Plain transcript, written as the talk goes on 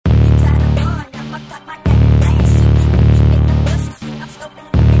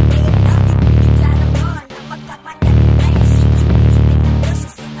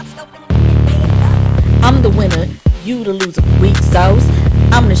the loser. Weak sauce,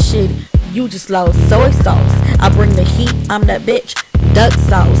 I'm the shit, you just lost. Soy sauce, I bring the heat, I'm that bitch. Duck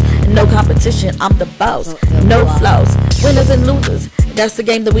sauce, no competition, I'm the boss. No flaws, winners and losers, that's the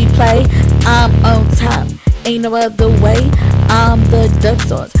game that we play. I'm on top, ain't no other way. I'm the duck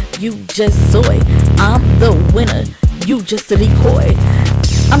sauce, you just soy. I'm the winner, you just a decoy.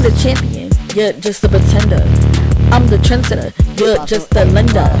 I'm the champion, you're just a pretender. I'm the trendsetter, you're just a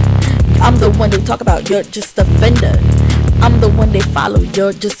lender. I'm the one they talk about, you're just a fender. I'm the one they follow,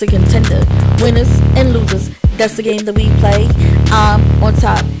 you're just a contender. Winners and losers, that's the game that we play. I'm on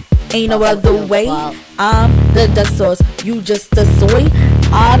top, ain't no other way. I'm the duck sauce, you just a soy.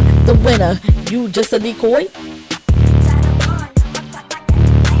 I'm the winner, you just a decoy.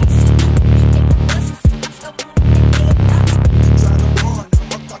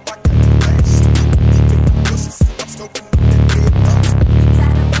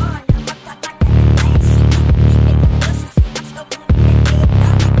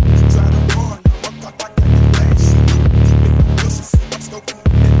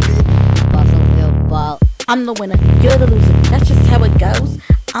 I'm the winner, you're the loser, that's just how it goes.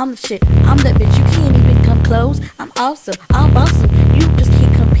 I'm the shit, I'm that bitch, you can't even come close. I'm awesome, I'm awesome, you just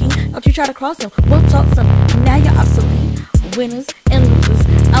can't compete. Don't you try to cross them, we'll talk some, now you're obsolete. Winners and losers,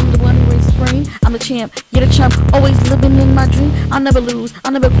 I'm the one who reigns supreme. I'm the champ, you're the chump, always living in my dream. I'll never lose,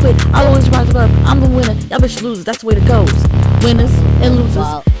 I'll never quit, I'll always rise above. I'm the winner, y'all bitch losers, that's the way it goes. Winners and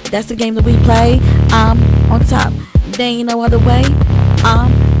losers, that's the game that we play. I'm on top, there ain't no other way.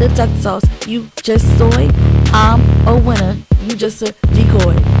 I'm the duck sauce, you just soy. I'm a winner, you just a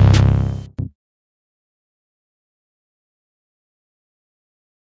decoy.